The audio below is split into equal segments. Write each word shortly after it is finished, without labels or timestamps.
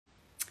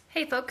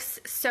Hey folks,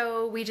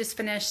 so we just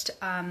finished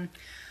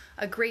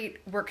a great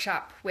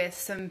workshop with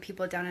some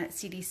people down at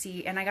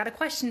CDC, and I got a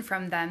question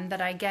from them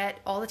that I get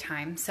all the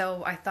time,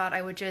 so I thought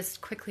I would just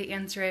quickly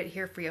answer it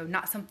here for you.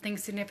 Not something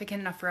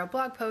significant enough for a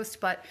blog post,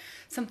 but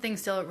something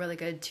still really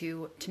good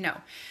to know.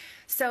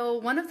 So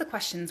one of the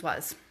questions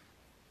was,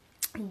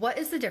 what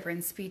is the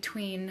difference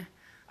between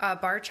a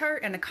bar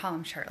chart and a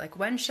column chart? Like,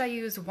 when should I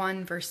use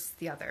one versus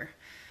the other?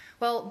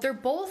 Well, they're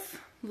both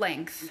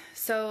length.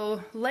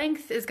 So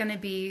length is going to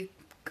be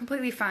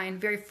completely fine,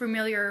 very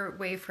familiar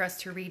way for us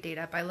to read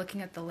data by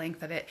looking at the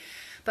length of it.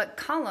 But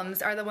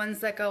columns are the ones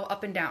that go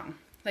up and down,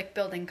 like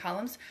building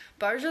columns.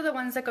 Bars are the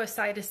ones that go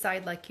side to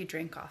side like you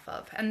drink off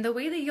of. And the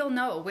way that you'll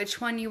know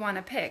which one you want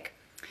to pick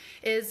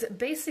is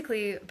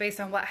basically based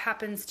on what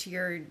happens to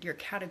your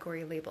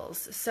category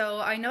labels.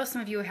 So I know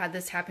some of you had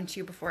this happen to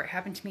you before. It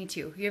happened to me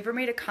too. You ever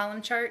made a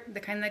column chart,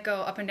 the kind that go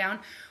up and down,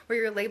 where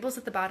your labels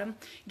at the bottom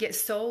get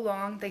so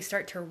long they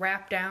start to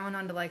wrap down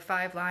onto like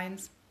 5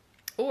 lines?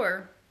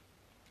 Or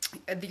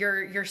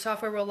your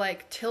software will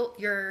like tilt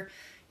your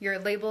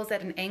labels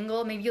at an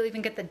angle. Maybe you'll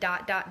even get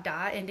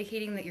the ...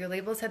 indicating that your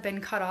labels have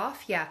been cut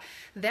off. Yeah,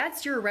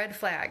 that's your red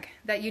flag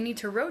that you need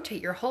to rotate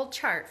your whole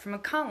chart from a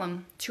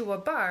column to a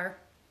bar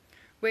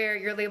where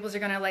your labels are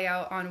going to lay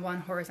out on one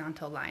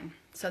horizontal line.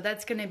 So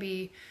that's going to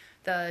be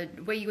the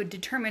way you would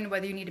determine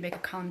whether you need to make a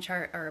column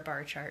chart or a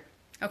bar chart.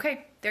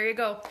 Okay, there you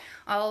go.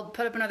 I'll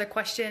put up another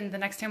question the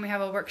next time we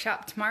have a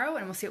workshop tomorrow,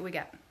 and we'll see what we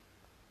get.